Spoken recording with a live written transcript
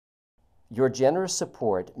Your generous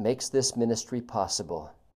support makes this ministry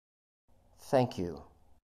possible. Thank you.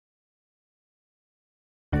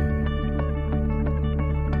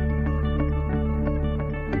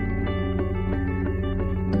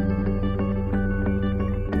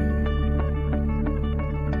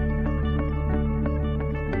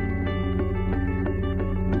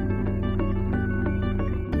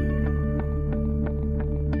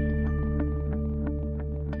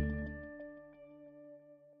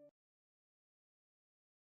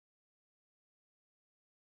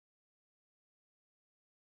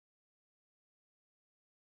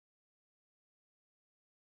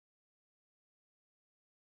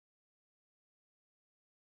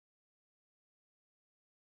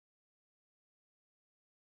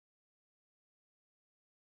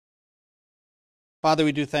 Father,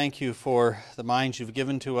 we do thank you for the minds you've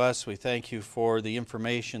given to us. We thank you for the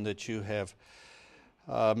information that you have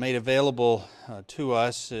made available to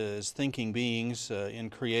us as thinking beings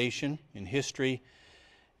in creation, in history,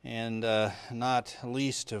 and not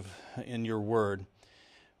least in your word.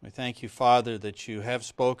 We thank you, Father, that you have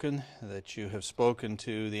spoken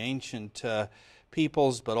to the ancient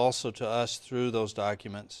peoples, but also to us through those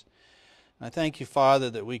documents. And I thank you,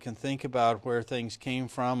 Father, that we can think about where things came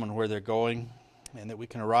from and where they're going, and that we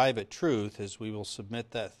can arrive at truth as we will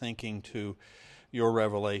submit that thinking to your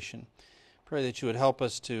revelation. Pray that you would help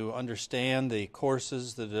us to understand the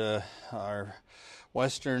courses that our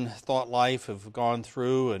Western thought life have gone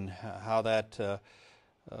through and how that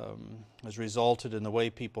has resulted in the way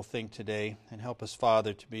people think today, and help us,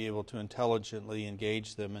 Father, to be able to intelligently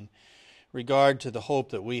engage them in regard to the hope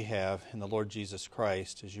that we have in the Lord Jesus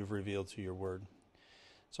Christ as you've revealed through your word.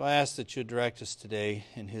 So I ask that you direct us today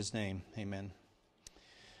in his name. Amen.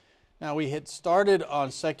 Now, we had started on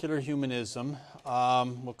secular humanism.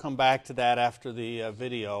 We'll come back to that after the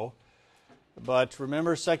video. But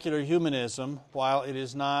remember, secular humanism, while it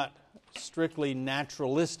is not strictly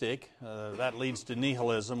naturalistic, that leads to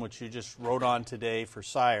nihilism, which you just wrote on today for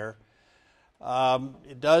Sire.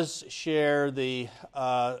 It does share the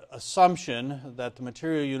assumption that the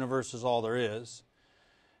material universe is all there is,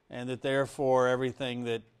 and that therefore everything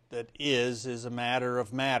that is a matter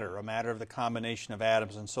of the combination of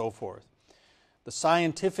atoms and so forth. The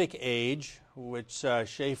scientific age, which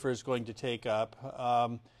Schaeffer is going to take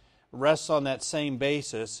up, rests on that same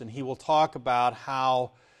basis, and he will talk about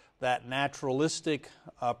how that naturalistic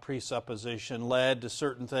presupposition led to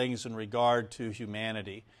certain things in regard to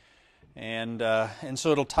humanity. And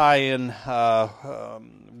so it'll tie in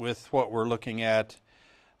with what we're looking at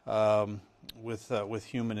with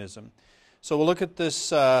humanism. So we'll look at this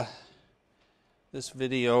this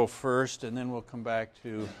video first, and then we'll come back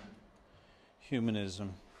to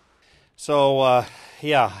humanism. So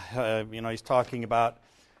he's talking about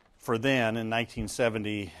for then in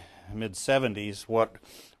 1970, mid-70s,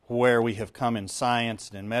 where we have come in science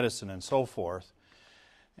and in medicine and so forth,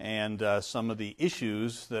 and some of the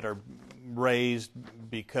issues that are raised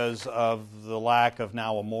because of the lack of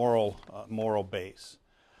now a moral base.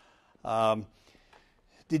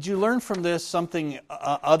 Did you learn from this something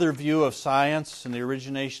other view of science and the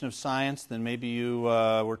origination of science than maybe you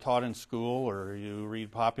were taught in school or you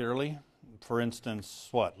read popularly? For instance,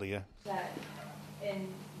 what, Leah? That in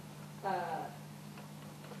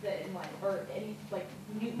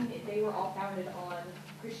Newton, they were all founded on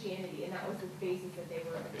Christianity, and that was the basis that they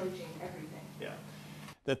were approaching everything. Yeah.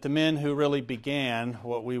 That the men who really began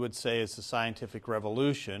what we would say is the scientific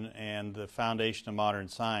revolution and the foundation of modern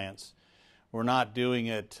science were not doing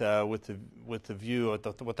it with the view,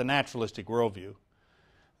 with the naturalistic worldview.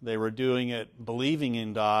 They were doing it believing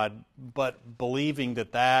in God, but believing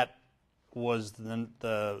that was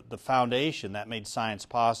the foundation that made science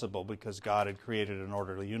possible because God had created an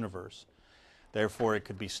orderly universe. Therefore, it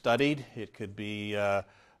could be studied, it could be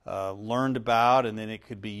learned about, and then it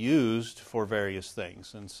could be used for various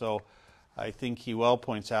things. And so I think he well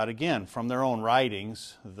points out, again, from their own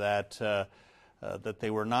writings, that they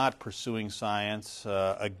were not pursuing science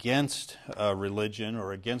against religion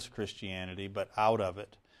or against Christianity, but out of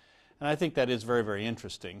it. And I think that is very, very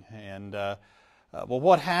interesting. And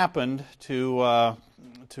what happened to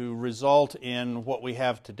result in what we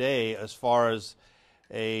have today as far as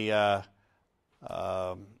in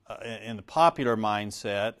the popular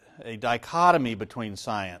mindset, a dichotomy between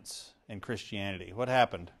science and Christianity? What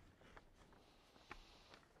happened?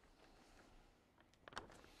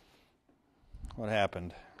 What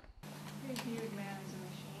happened? They viewed man as a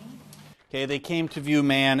machine. Okay, they came to view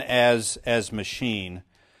man as machine.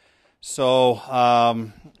 So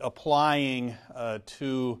applying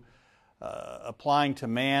to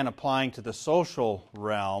man, applying to the social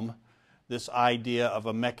realm, this idea of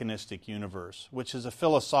a mechanistic universe, which is a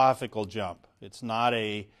philosophical jump. It's not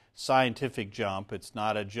a scientific jump. It's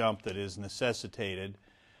not a jump that is necessitated,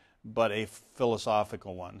 but a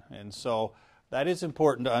philosophical one. And so that is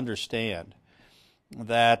important to understand,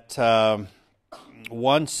 that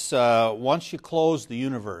once you close the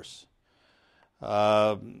universe,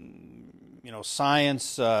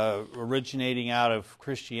 science originating out of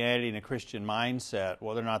Christianity and a Christian mindset,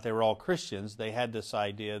 whether or not they were all Christians, they had this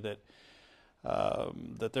idea that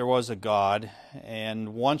there was a God,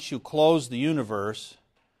 and once you close the universe,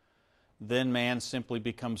 then man simply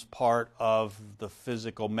becomes part of the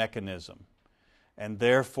physical mechanism. And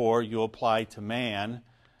therefore, you apply to man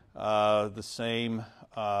the same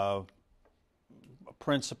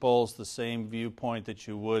principles, the same viewpoint that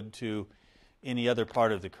you would to any other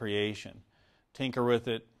part of the creation. Tinker with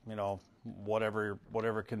it,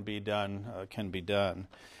 whatever can be done, can be done.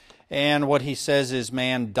 And what he says is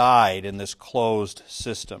man died in this closed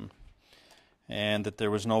system, and that there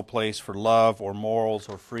was no place for love or morals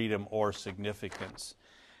or freedom or significance.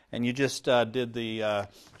 And you just did the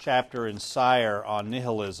chapter in Sire on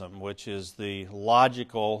nihilism, which is the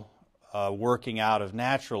logical working out of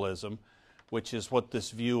naturalism, which is what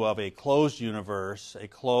this view of a closed universe, a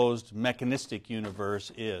closed mechanistic universe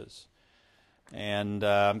is. And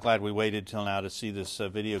I'm glad we waited till now to see this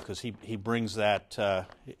video, because he brings that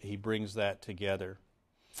together.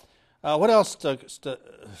 What else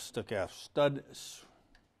stuck out?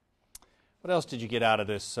 What else did you get out of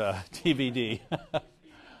this DVD?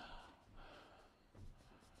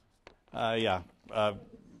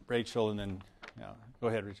 Rachel, and then go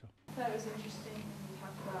ahead, Rachel. I thought it was interesting when we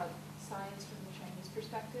talked about science from the Chinese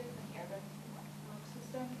perspective and the Arabic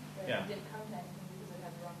system, but it didn't come to anything because it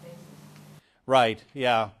had the wrong basis. Right,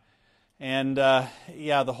 yeah. And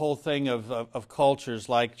the whole thing of cultures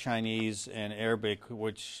like Chinese and Arabic,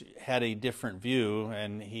 which had a different view,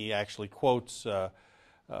 and he actually quotes a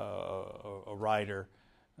writer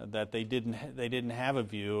that they didn't have a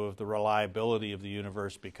view of the reliability of the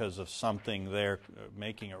universe because of something there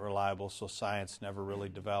making it reliable, so science never really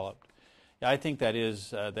developed. Yeah, I think that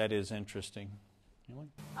is interesting. Anyone?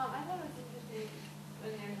 I thought it was interesting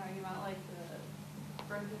when they were talking about like the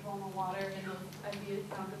birth control in the water, and those ideas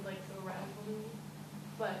sounded like so radical to me.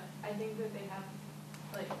 But I think that they have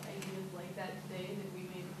like ideas like that today that we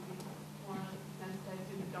maybe be more sensitized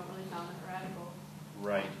to, that don't really sound that radical.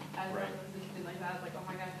 Right. As I was listening like that, I was like, oh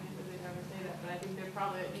my gosh, I can't believe they never say that. But I think there are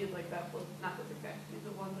probably ideas like that, not this exact, the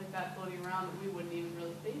ones like that floating around that we wouldn't even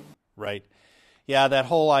really see. Right. Yeah, that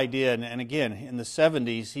whole idea, and again, in the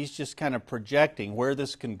 70s, he's just kind of projecting where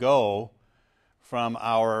this can go from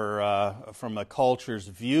from a culture's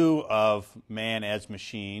view of man as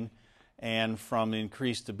machine, and from the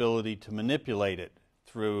increased ability to manipulate it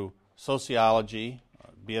through sociology,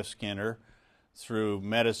 B.F. Skinner, through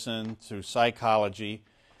medicine, through psychology,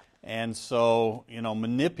 and so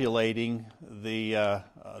manipulating the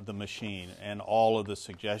machine and all of the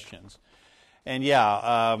suggestions. And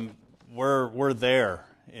we're there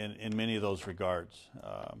in many of those regards.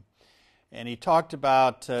 And he talked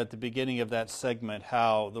about at the beginning of that segment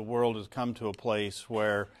how the world has come to a place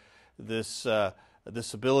where this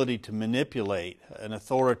ability to manipulate, an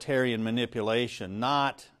authoritarian manipulation,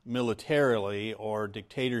 not militarily or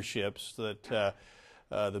dictatorships that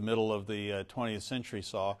the middle of the 20th century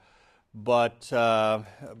saw, but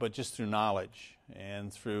just through knowledge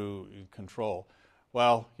and through control.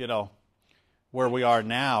 Well, where we are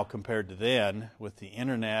now compared to then, with the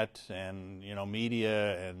internet and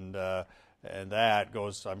media and that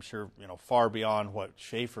goes, I'm sure, far beyond what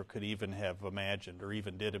Schaeffer could even have imagined or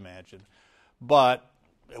even did imagine. But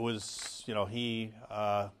it was, he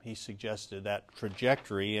suggested that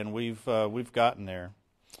trajectory, and we've gotten there.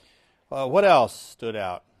 What else stood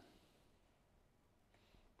out?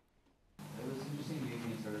 It was interesting to me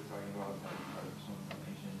when you started talking about artificial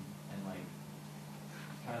insemination and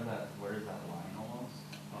kind of that, where is that line almost?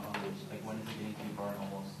 When is it getting too far and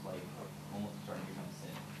almost starting to become sin?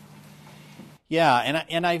 Yeah,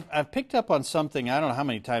 and I've picked up on something. I don't know how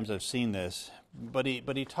many times I've seen this, but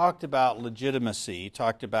he talked about legitimacy. He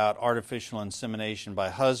talked about artificial insemination by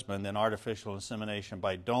husband and artificial insemination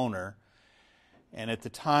by donor. And at the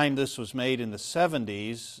time this was made in the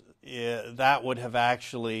 70s, that would have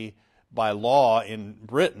actually, by law in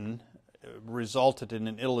Britain, resulted in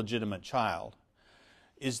an illegitimate child.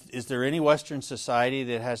 Is there any Western society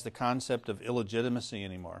that has the concept of illegitimacy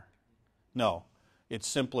anymore? No. It's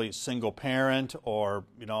simply single parent, or,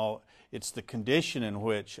 it's the condition in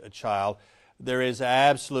which a child. There is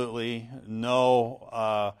absolutely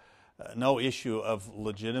no issue of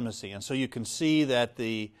legitimacy. And so you can see that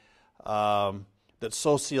the that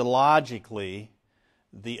sociologically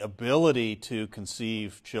the ability to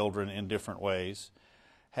conceive children in different ways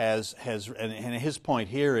has and his point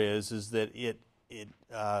here is that it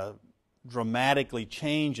dramatically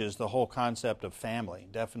changes the whole concept of family,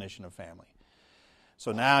 definition of family.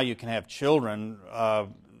 So now you can have children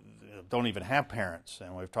don't even have parents,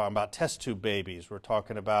 and we're talking about test tube babies. We're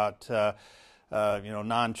talking about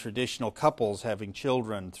non-traditional couples having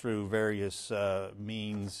children through various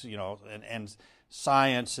means, and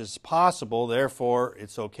science is possible, therefore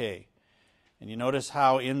it's okay. And you notice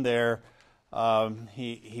how in there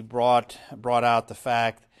he brought out the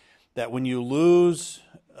fact that when you lose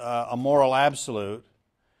a moral absolute,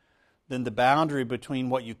 then the boundary between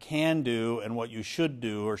what you can do and what you should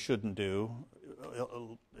do or shouldn't do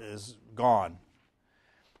is gone.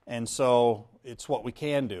 And so it's what we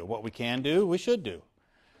can do. What we can do, we should do.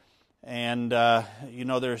 And, there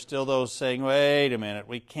are still those saying, wait a minute,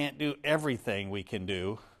 we can't do everything we can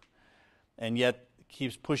do, and yet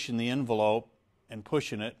keeps pushing the envelope and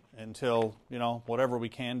pushing it until, whatever we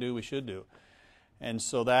can do, we should do. And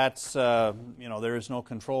so that's, there is no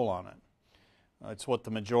control on it. It's what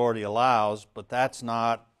the majority allows, but that's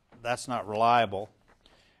not reliable.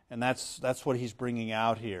 And that's what he's bringing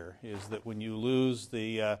out here, is that when you lose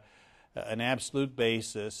an absolute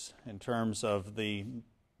basis in terms of the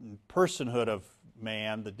personhood of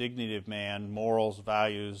man, the dignity of man, morals,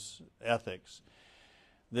 values, ethics,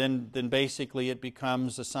 then basically it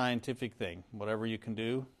becomes a scientific thing. Whatever you can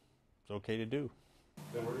do, it's okay to do.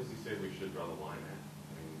 Then where does he say we should draw the line at?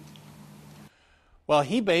 Well,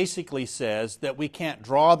 he basically says that we can't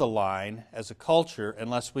draw the line as a culture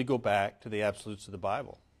unless we go back to the absolutes of the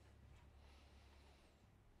Bible.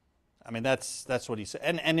 I mean, that's what he said.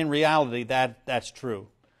 And in reality, that's true.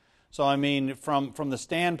 So, I mean, from the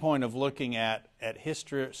standpoint of looking at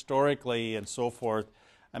history, historically and so forth,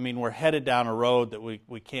 I mean, we're headed down a road that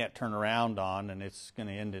we can't turn around on, and it's going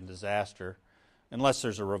to end in disaster unless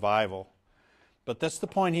there's a revival. But that's the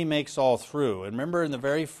point he makes all through. And remember in the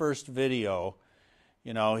very first video,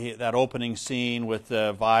 that opening scene with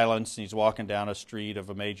the violence, and he's walking down a street of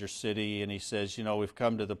a major city, and he says, we've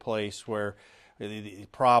come to the place where the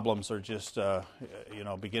problems are just,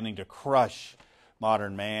 beginning to crush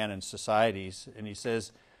modern man and societies. And he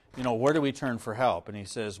says, where do we turn for help? And he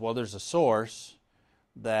says, well, there's a source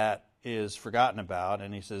that is forgotten about,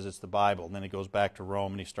 and he says it's the Bible. And then he goes back to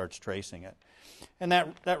Rome and he starts tracing it. And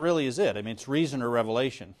that really is it. I mean, it's reason or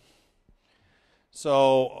revelation.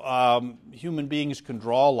 So human beings can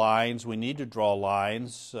draw lines. We need to draw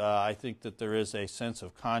lines. I think that there is a sense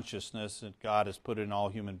of consciousness that God has put in all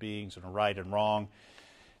human beings, and a right and wrong.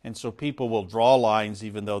 And so people will draw lines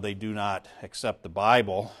even though they do not accept the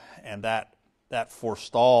Bible, and that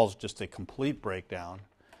forestalls just a complete breakdown.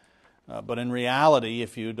 But in reality,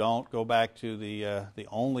 if you don't go back to the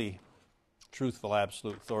only truthful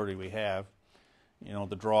absolute authority we have,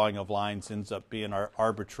 the drawing of lines ends up being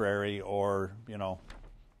arbitrary or,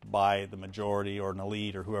 by the majority or an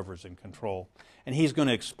elite or whoever's in control. And he's going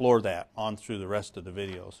to explore that on through the rest of the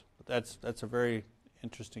videos. But that's a very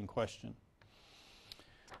interesting question.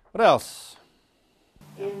 What else?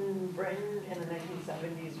 In Britain in the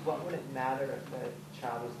 1970s, what would it matter if the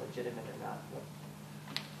child was legitimate or not?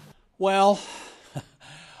 Well,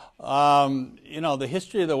 the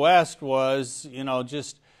history of the West was,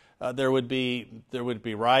 there would be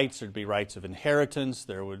rights. There'd be rights of inheritance.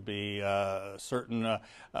 There would be certain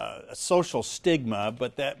social stigma,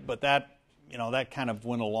 but that kind of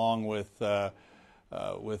went along with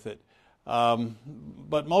it.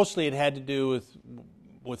 But mostly it had to do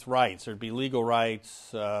with rights. There'd be legal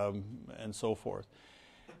rights and so forth.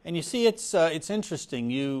 And you see, it's interesting.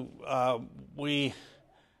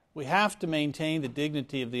 We have to maintain the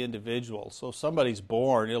dignity of the individual. So if somebody's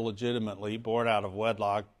born illegitimately, born out of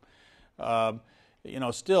wedlock,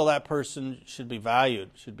 still that person should be valued,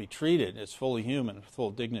 should be treated as fully human,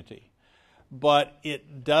 full dignity. But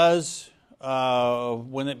it does,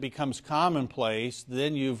 when it becomes commonplace,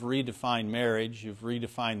 then you've redefined marriage, you've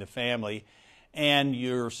redefined the family, and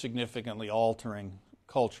you're significantly altering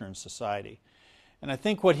culture and society. And I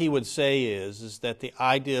think what he would say is that the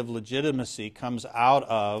idea of legitimacy comes out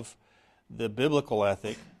of the biblical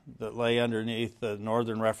ethic that lay underneath the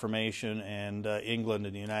Northern Reformation and England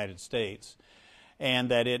and the United States, and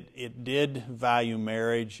that it did value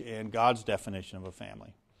marriage and God's definition of a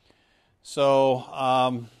family.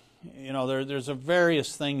 So, there's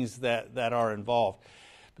various things that are involved.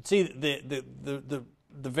 But see, the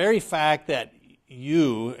very fact that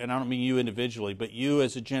you, and I don't mean you individually, but you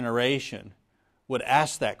as a generation would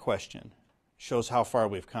ask that question shows how far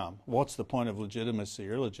we've come. What's the point of legitimacy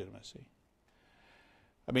or illegitimacy?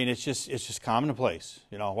 I mean, it's just commonplace.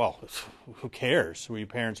 Well, who cares who your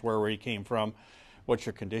parents were, where you came from, what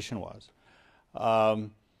your condition was.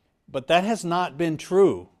 But that has not been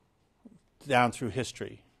true down through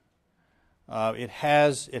history. It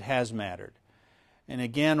has mattered. And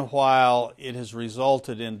again, while it has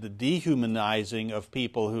resulted in the dehumanizing of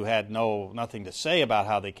people who had nothing to say about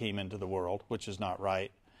how they came into the world, which is not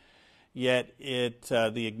right, yet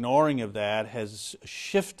the ignoring of that has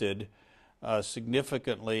shifted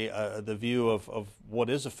significantly the view of what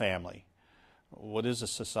is a family, what is a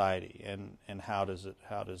society, and how does it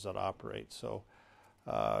operate. So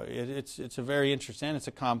it's a very interesting, and it's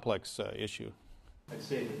a complex issue. I'd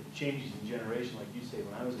say that changes in generation, like you say,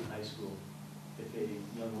 when I was in high school, if a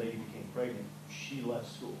young lady became pregnant, she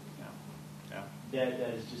left school. Yeah. That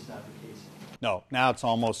is just not the case anymore. No, now it's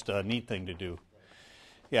almost a neat thing to do.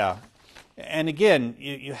 Yeah, and again,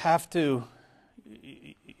 you have to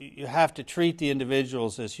treat the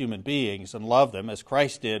individuals as human beings and love them, as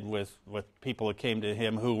Christ did with people who came to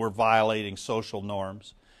Him who were violating social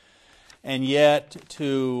norms, and yet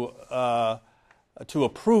to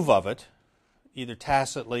approve of it, either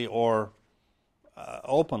tacitly or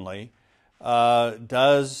openly,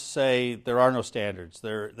 does say there are no standards.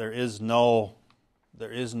 There is no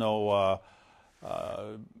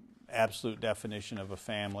absolute definition of a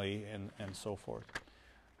family and so forth.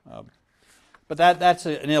 But that's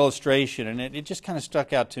an illustration, and it just kind of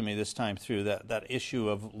stuck out to me this time through that issue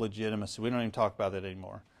of legitimacy. We don't even talk about that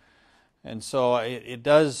anymore, and so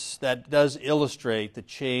that does illustrate the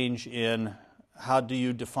change in how do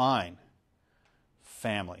you define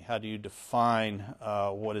family? How do you define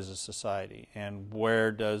what is a society, and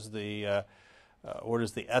where does the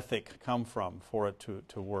ethic come from for it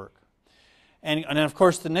to work? And then of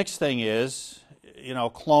course the next thing is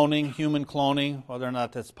cloning, human cloning. Whether or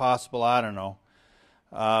not that's possible, I don't know.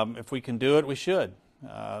 If we can do it, we should.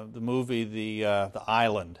 The movie The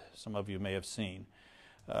Island, some of you may have seen,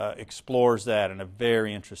 explores that in a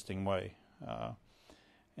very interesting way.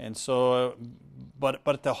 And so, but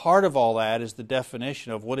at the heart of all that is the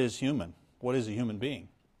definition of what is human. What is a human being?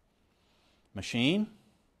 Machine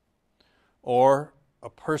or a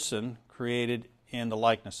person created in the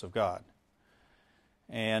likeness of God?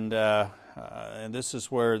 And this is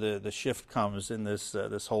where the shift comes in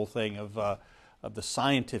this whole thing of the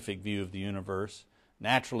scientific view of the universe,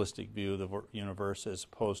 naturalistic view of the universe, as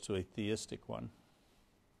opposed to a theistic one.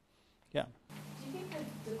 Yeah. Do you think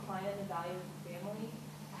the decline in the value of the family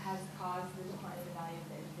has caused the decline in the value of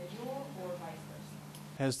the individual, or vice versa?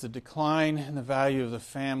 Has the decline in the value of the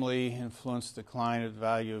family influenced the decline of the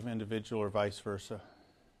value of individual, or vice versa?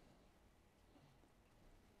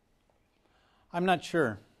 I'm not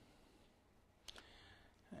sure.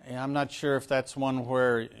 I'm not sure if that's one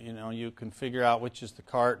where you can figure out which is the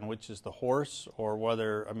cart and which is the horse, or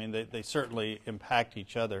whether, they certainly impact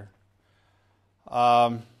each other.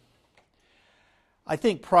 I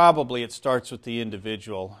think probably it starts with the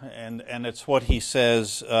individual, and it's what he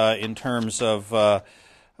says in terms of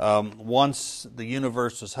once the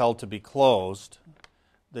universe is held to be closed,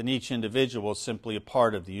 then each individual is simply a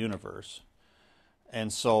part of the universe.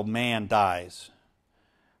 And so man dies.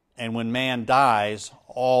 And when man dies,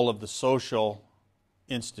 all of the social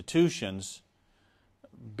institutions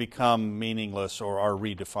become meaningless or are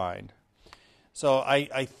redefined. So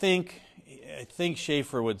I think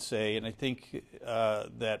Schaeffer would say, and I think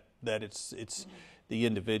that it's the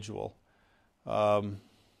individual, and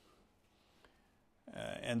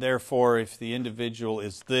therefore, if the individual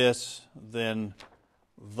is this, then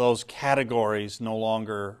those categories no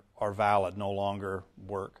longer are valid, no longer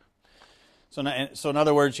work. So in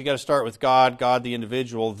other words, you got to start with God, the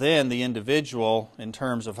individual, then the individual in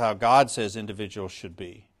terms of how God says individuals should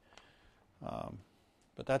be.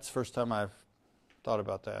 But that's the first time I've thought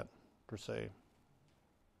about that, per se.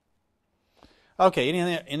 Okay,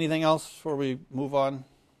 anything else before we move on?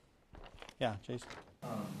 Yeah, Jason.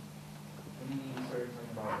 When you started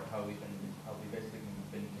talking about how we basically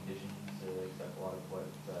been conditioned to accept a lot of what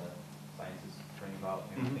science is bringing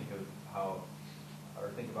about, made me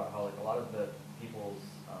think about how like a lot of the people's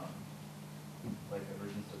like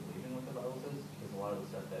aversions to believing what the Bible says, because a lot of the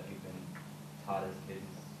stuff that we've been taught as kids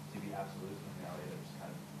to be absolute, nowadays are just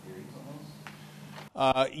kind of theories almost.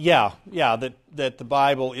 That the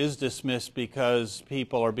Bible is dismissed because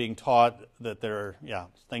people are being taught that there are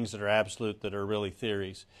things that are absolute that are really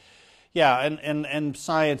theories. Yeah, and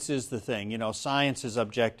science is the thing. Science is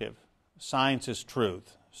objective. Science is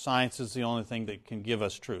truth. Science is the only thing that can give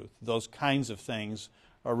us truth. Those kinds of things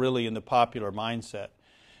are really in the popular mindset.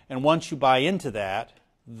 And once you buy into that,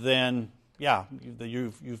 then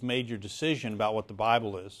you've made your decision about what the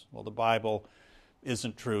Bible is. Well, the Bible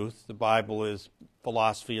isn't truth. The Bible is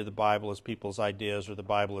philosophy, or the Bible is people's ideas, or the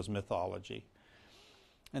Bible is mythology.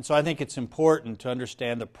 And so I think it's important to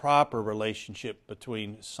understand the proper relationship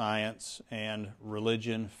between science and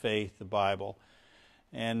religion, faith, the Bible.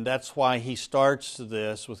 And that's why he starts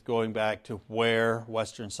this with going back to where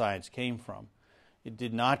Western science came from. It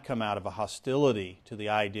did not come out of a hostility to the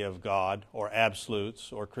idea of God or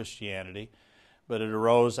absolutes or Christianity, but it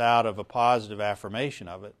arose out of a positive affirmation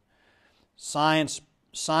of it. Science,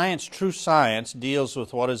 true science, deals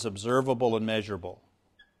with what is observable and measurable.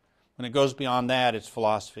 When it goes beyond that, it's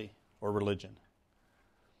philosophy or religion.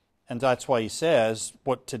 And that's why he says,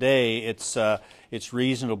 what today it's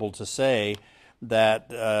reasonable to say that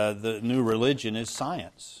the new religion is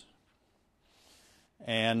science.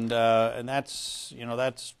 And that's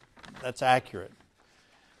accurate.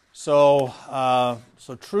 So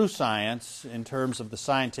true science, in terms of the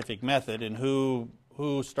scientific method, and who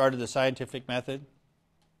started the scientific method?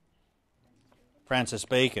 Francis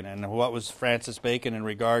Bacon. And what was Francis Bacon in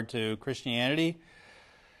regard to Christianity?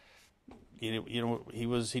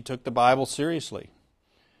 He took the Bible seriously,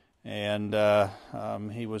 and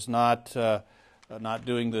he was not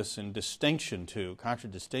doing this in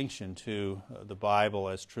contradistinction to the Bible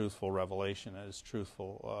as truthful revelation, as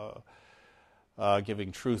truthful,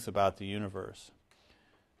 giving truth about the universe.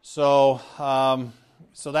 So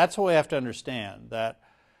that's what we have to understand, that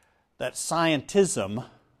scientism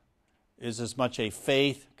is as much a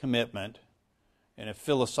faith commitment and a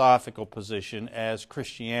philosophical position as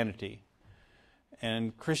Christianity.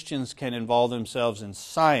 And Christians can involve themselves in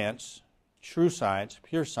science, true science,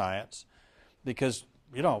 pure science, because,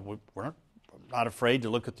 we're not afraid to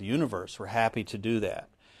look at the universe. We're happy to do that.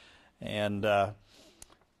 And so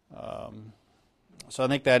I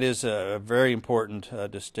think that is a very important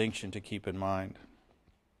distinction to keep in mind.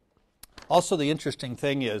 Also, the interesting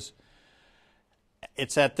thing is,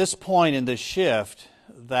 it's at this point in this shift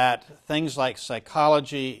that things like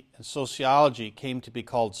psychology and sociology came to be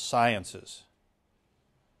called sciences,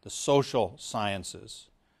 the social sciences.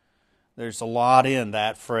 There's a lot in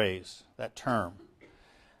that phrase, that term,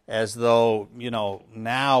 as though,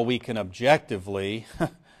 now we can objectively,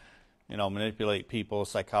 manipulate people,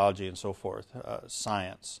 psychology and so forth,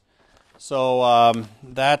 science. So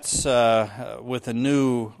that's with the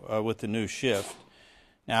new shift.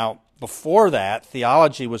 Now, before that,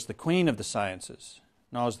 theology was the queen of the sciences.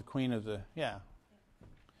 No, it was the queen of the,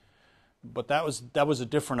 But that was a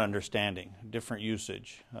different understanding, different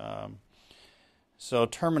usage. So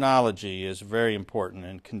terminology is very important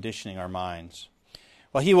in conditioning our minds.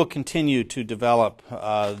 Well, he will continue to develop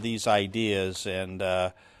these ideas and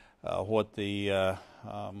what the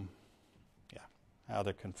how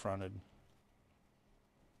they're confronted.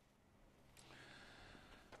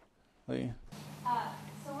 Lee?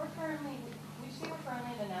 So we're currently in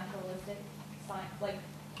the naturalistic science,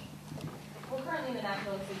 we're currently in the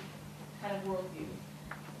naturalistic kind of worldview,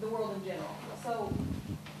 the world in general. So,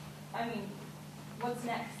 what's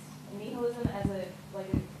next? Nihilism as a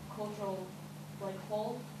cultural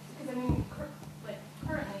whole? Because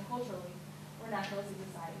currently culturally we're a naturalistic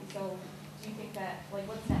society. So do you think that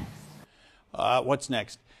what's next? What's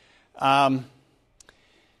next?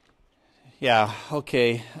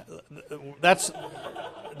 Okay. That's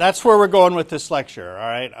where we're going with this lecture. All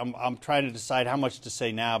right. I'm trying to decide how much to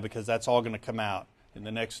say now, because that's all going to come out in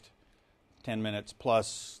the next 10 minutes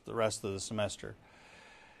plus the rest of the semester.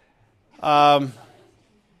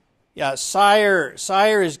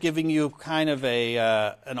 Sire is giving you kind of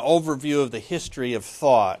an overview of the history of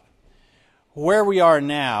thought. Where we are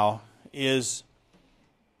now is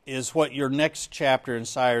what your next chapter in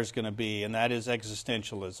Sire is going to be, and that is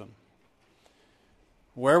existentialism.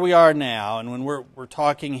 Where we are now, and when we're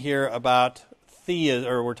talking here about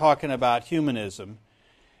we're talking about humanism,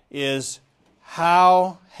 is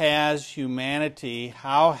how has humanity,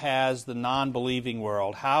 how has the non-believing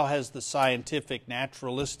world, how has the scientific,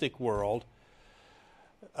 naturalistic world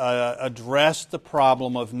addressed the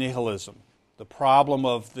problem of nihilism, the problem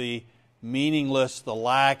of the meaningless, the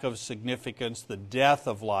lack of significance, the death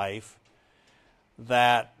of life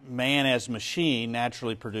that man as machine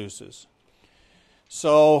naturally produces.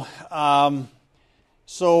 So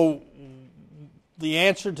the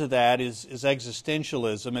answer to that is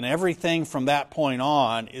existentialism, and everything from that point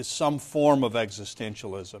on is some form of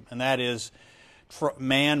existentialism, and that is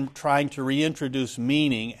man trying to reintroduce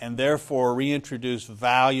meaning and therefore reintroduce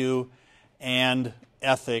value and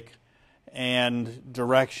ethic and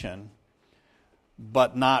direction,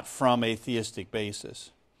 but not from a theistic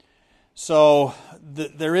basis. So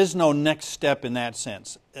there is no next step in that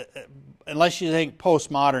sense. Unless you think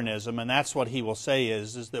postmodernism, and that's what he will say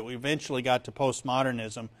is that we eventually got to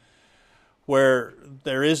postmodernism where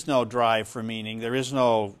there is no drive for meaning, there is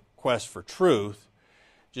no quest for truth,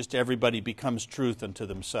 just everybody becomes truth unto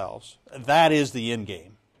themselves. That is the end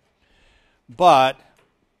game. But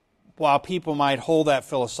while people might hold that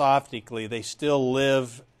philosophically, they still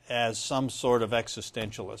live as some sort of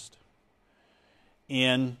existentialist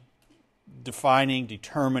in defining,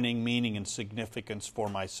 determining meaning and significance for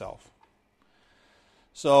myself.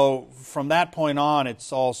 So from that point on,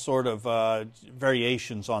 it's all sort of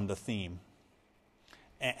variations on the theme.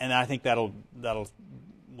 And I think we'll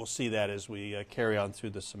see that as we carry on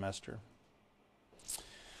through the semester.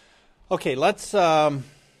 Okay, let's go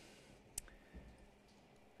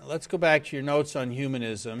back to your notes on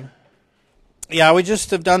humanism. Yeah, we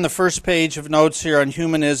just have done the first page of notes here on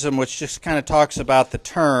humanism, which just kind of talks about the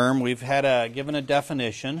term. We've had given a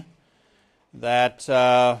definition that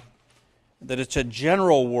it's a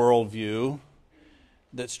general worldview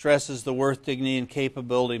that stresses the worth, dignity, and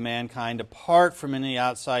capability of mankind apart from any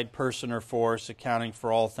outside person or force accounting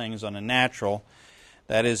for all things on a natural,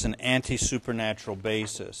 that is, an anti-supernatural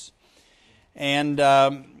basis. And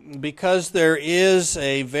because there is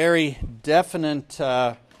a very definite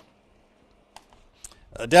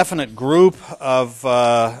group of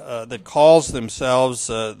that calls themselves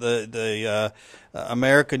the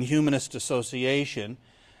American Humanist Association,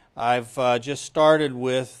 I've just started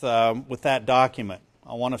with that document.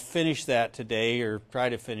 I want to finish that today, or try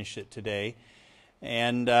to finish it today.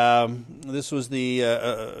 And this was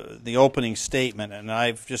the opening statement, and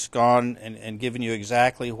I've just gone and given you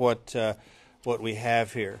exactly what we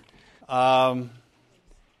have here.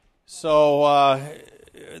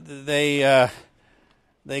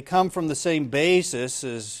 They come from the same basis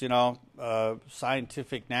as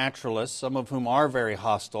scientific naturalists, some of whom are very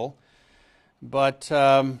hostile, but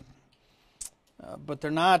they're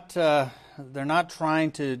not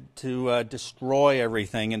trying to destroy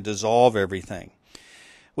everything and dissolve everything.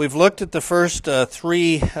 We've looked at the first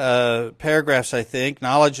three paragraphs, I think.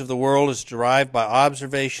 Knowledge of the world is derived by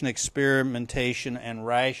observation, experimentation, and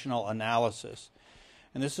rational analysis.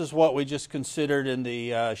 And this is what we just considered in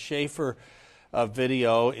the Schaeffer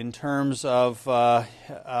video in terms of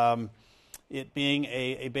it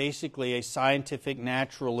being basically a scientific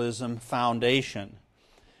naturalism foundation.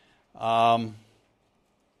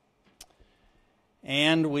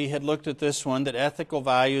 And we had looked at this one, that ethical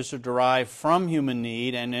values are derived from human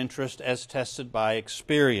need and interest as tested by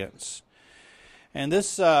experience. And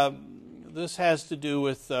this has to do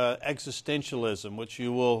with existentialism, which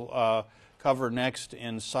you will cover next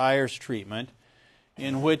in Sayre's treatment,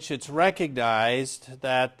 in which it's recognized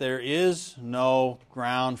that there is no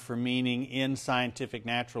ground for meaning in scientific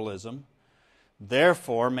naturalism.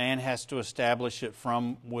 Therefore, man has to establish it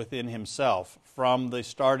from within himself, from the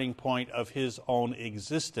starting point of his own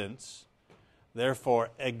existence. Therefore,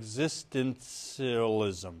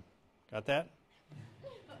 existentialism. Got that?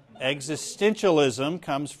 Existentialism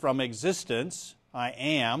comes from existence, I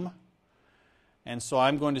am, and so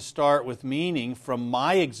I'm going to start with meaning from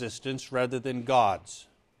my existence rather than God's.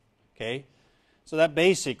 Okay? So that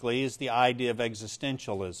basically is the idea of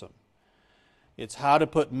existentialism. It's how to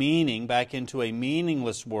put meaning back into a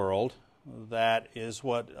meaningless world. That is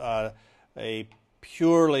what a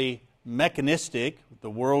purely mechanistic, the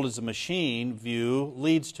world is a machine view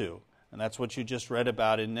leads to. And that's what you just read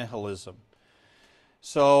about in nihilism.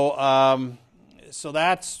 So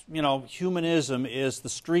that's, humanism is the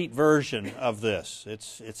street version of this.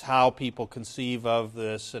 It's how people conceive of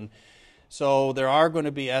this. And so there are going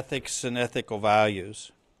to be ethics and ethical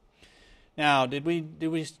values. Now, did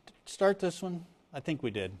we start this one? I think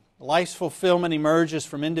we did. Life's fulfillment emerges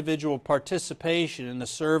from individual participation in the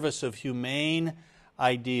service of humane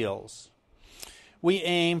ideals. We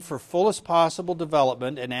aim for fullest possible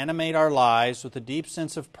development and animate our lives with a deep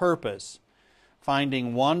sense of purpose,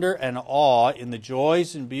 finding wonder and awe in the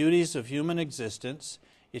joys and beauties of human existence,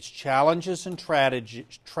 its challenges and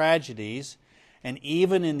tragedies, and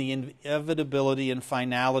even in the inevitability and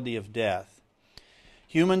finality of death.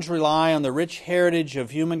 Humans rely on the rich heritage of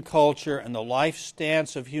human culture and the life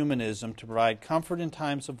stance of humanism to provide comfort in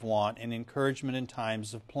times of want and encouragement in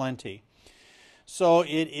times of plenty. So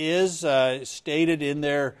it is stated in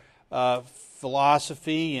their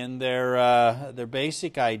philosophy, in their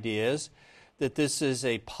basic ideas, that this is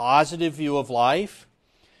a positive view of life.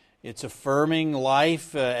 It's affirming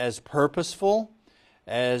life as purposeful,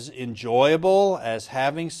 as enjoyable, as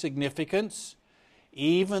having significance,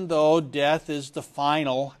 even though death is the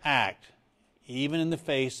final act, even in the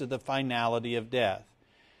face of the finality of death.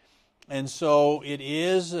 And so it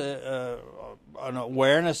is an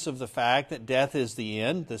awareness of the fact that death is the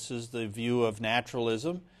end. This is the view of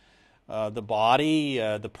naturalism. The body,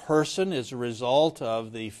 the person, is a result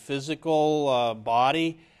of the physical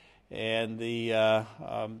body and the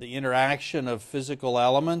interaction of physical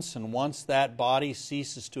elements. And once that body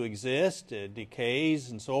ceases to exist, it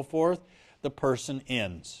decays and so forth, the person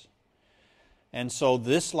ends. And so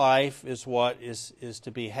this life is what is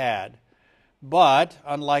to be had. But,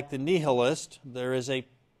 unlike the nihilist, there is a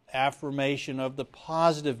affirmation of the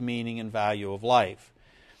positive meaning and value of life.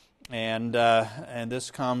 And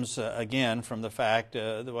this comes, again, from the fact,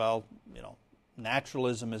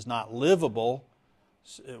 naturalism is not livable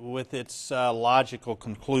with its logical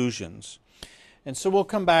conclusions. And so we'll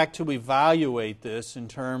come back to evaluate this in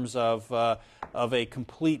terms of a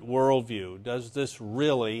complete worldview. Does this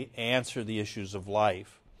really answer the issues of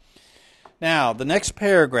life? Now, the next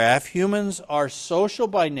paragraph, humans are social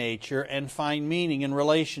by nature and find meaning in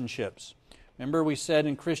relationships. Remember we said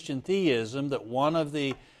in Christian theism that one of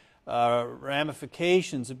the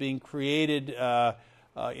ramifications of being created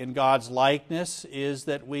in God's likeness is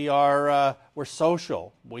that we're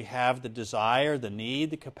social. We have the desire, the need,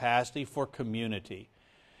 the capacity for community.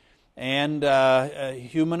 And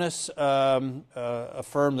humanists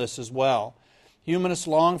affirm this as well. Humanists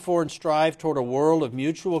long for and strive toward a world of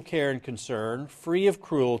mutual care and concern, free of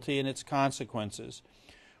cruelty and its consequences,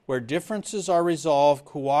 where differences are resolved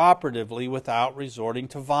cooperatively without resorting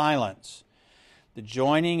to violence. The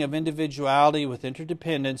joining of individuality with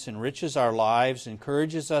interdependence enriches our lives,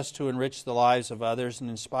 encourages us to enrich the lives of others, and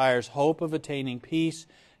inspires hope of attaining peace,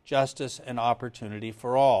 justice, and opportunity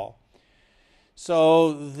for all.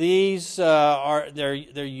 So these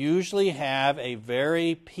they usually have a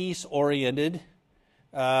very peace-oriented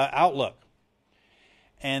outlook.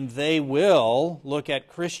 And they will look at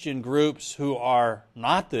Christian groups who are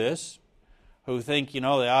not this, who think, they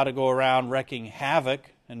ought to go around wreaking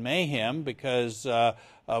havoc and mayhem because of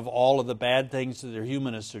all of the bad things that their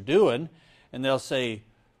humanists are doing. And they'll say,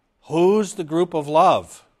 who's the group of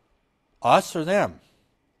love? Us or them?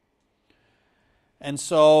 And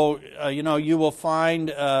so, you will find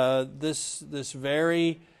this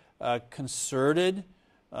very concerted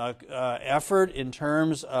effort in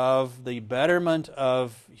terms of the betterment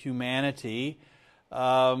of humanity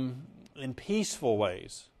in peaceful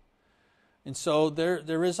ways. And so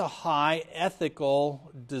there is a high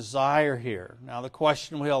ethical desire here. Now the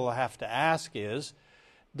question we'll have to ask is,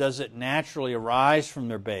 does it naturally arise from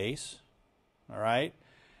their base? All right?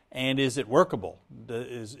 And is it workable?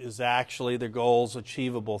 Is actually the goals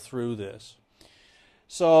achievable through this?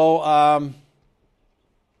 So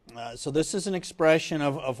this is an expression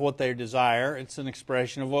of what they desire. It's an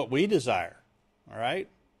expression of what we desire. All right?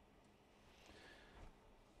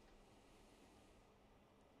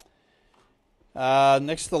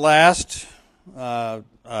 Next to the last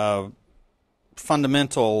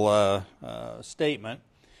fundamental statement.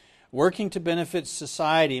 Working to benefit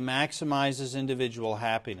society maximizes individual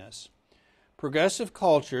happiness. Progressive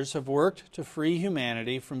cultures have worked to free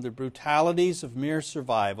humanity from the brutalities of mere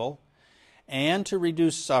survival and to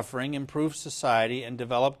reduce suffering, improve society, and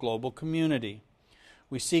develop global community.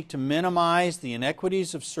 We seek to minimize the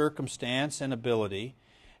inequities of circumstance and ability,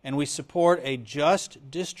 and we support a just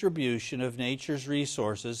distribution of nature's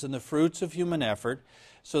resources and the fruits of human effort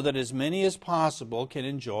so that as many as possible can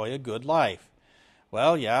enjoy a good life.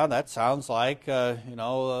 Well, yeah, that sounds like the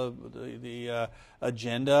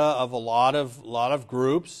agenda of a lot of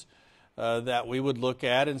groups that we would look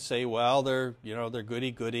at and say, well, they're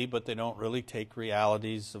goody-goody, but they don't really take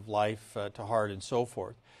realities of life to heart and so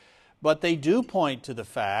forth. But they do point to the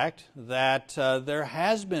fact that there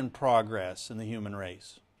has been progress in the human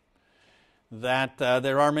race. That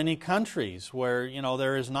there are many countries where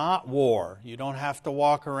there is not war. You don't have to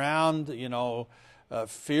walk around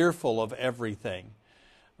fearful of everything.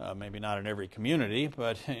 Maybe not in every community,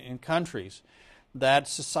 but in countries. That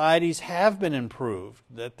societies have been improved.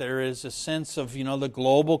 That there is a sense of the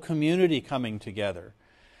global community coming together.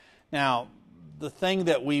 Now, the thing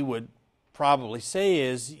that we would probably say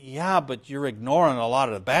is, yeah, but you're ignoring a lot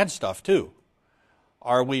of the bad stuff too.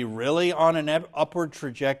 Are we really on an upward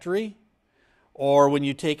trajectory? Or when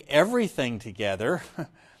you take everything together,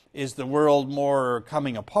 is the world more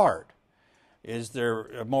coming apart? Is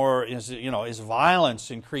there more? Is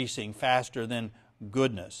violence increasing faster than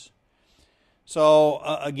goodness? So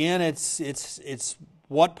again, it's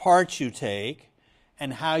what parts you take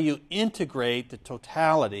and how you integrate the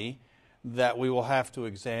totality that we will have to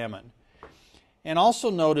examine. And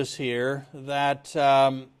also notice here that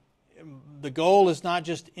the goal is not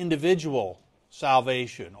just individual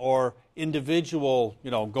salvation or individual,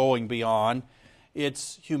 going beyond.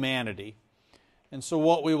 It's humanity. And so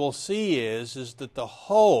what we will see is that the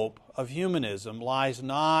hope of humanism lies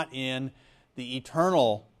not in the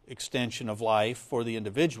eternal extension of life for the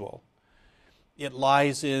individual. It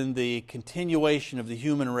lies in the continuation of the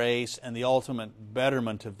human race and the ultimate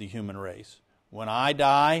betterment of the human race. When I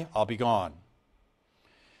die, I'll be gone.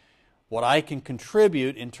 What I can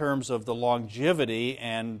contribute in terms of the longevity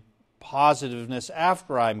and positiveness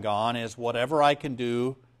after I'm gone is whatever I can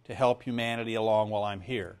do to help humanity along while I'm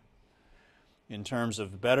here, in terms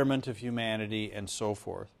of the betterment of humanity and so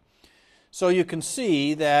forth. So you can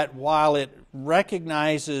see that while it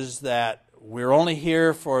recognizes that we're only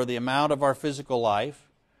here for the amount of our physical life,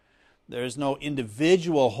 there is no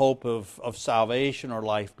individual hope of salvation or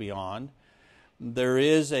life beyond. There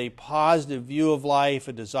is a positive view of life,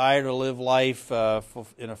 a desire to live life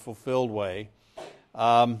in a fulfilled way.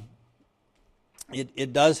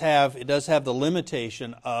 It does have the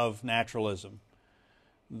limitation of naturalism,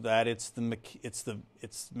 that it's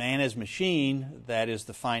man as machine that is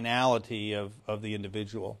the finality of the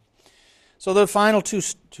individual. So the final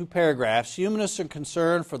two paragraphs: humanists are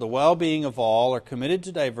concerned for the well-being of all, are committed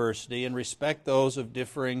to diversity, and respect those of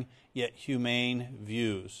differing yet humane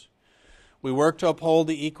views. We work to uphold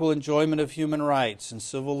the equal enjoyment of human rights and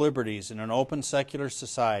civil liberties in an open secular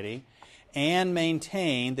society, and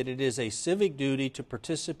maintain that it is a civic duty to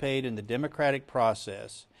participate in the democratic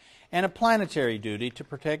process and a planetary duty to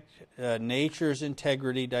protect nature's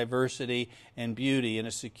integrity, diversity, and beauty in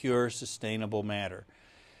a secure, sustainable manner.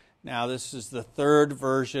 Now, this is the third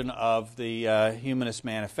version of the Humanist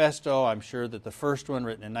Manifesto. I'm sure that the first one,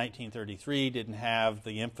 written in 1933, didn't have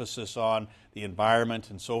the emphasis on the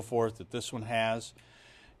environment and so forth that this one has.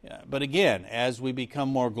 But again, as we become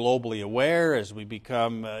more globally aware, as we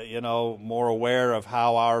become more aware of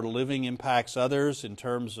how our living impacts others in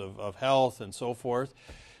terms of health and so forth,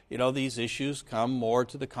 these issues come more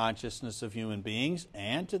to the consciousness of human beings,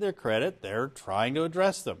 and to their credit, they're trying to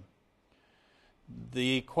address them.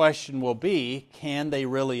 The question will be, can they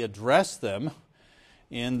really address them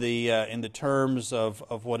in the terms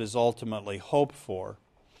of what is ultimately hoped for?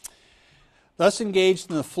 Thus engaged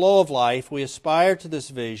in the flow of life, we aspire to this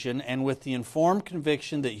vision, and with the informed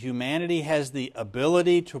conviction that humanity has the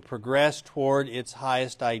ability to progress toward its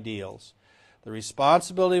highest ideals. The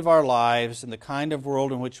responsibility of our lives and the kind of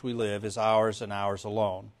world in which we live is ours and ours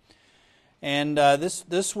alone. And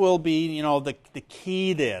this will be, the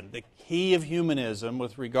key then. The key of humanism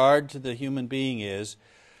with regard to the human being is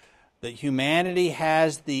that humanity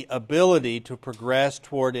has the ability to progress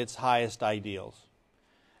toward its highest ideals.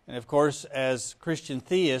 And of course, as Christian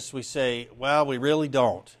theists, we say, well, we really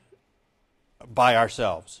don't by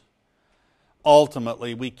ourselves.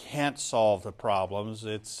 Ultimately, we can't solve the problems.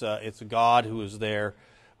 It's God who is there,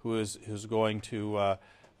 who's going to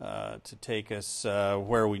take us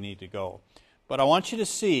where we need to go. But I want you to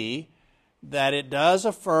see that it does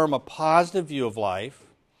affirm a positive view of life.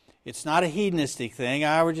 It's not a hedonistic thing.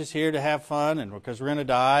 We're just here to have fun, and because we're going to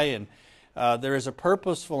die, and there is a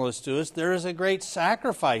purposefulness to us. There is a great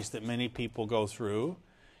sacrifice that many people go through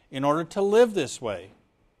in order to live this way.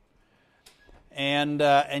 And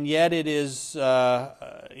yet it is, it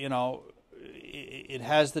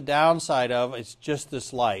has the downside of it's just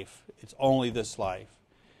this life. It's only this life.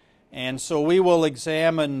 And so we will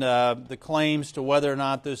examine the claims to whether or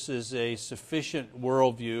not this is a sufficient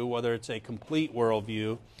worldview, whether it's a complete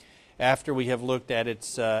worldview, after we have looked at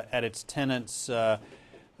its tenets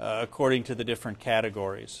according to the different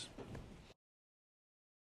categories.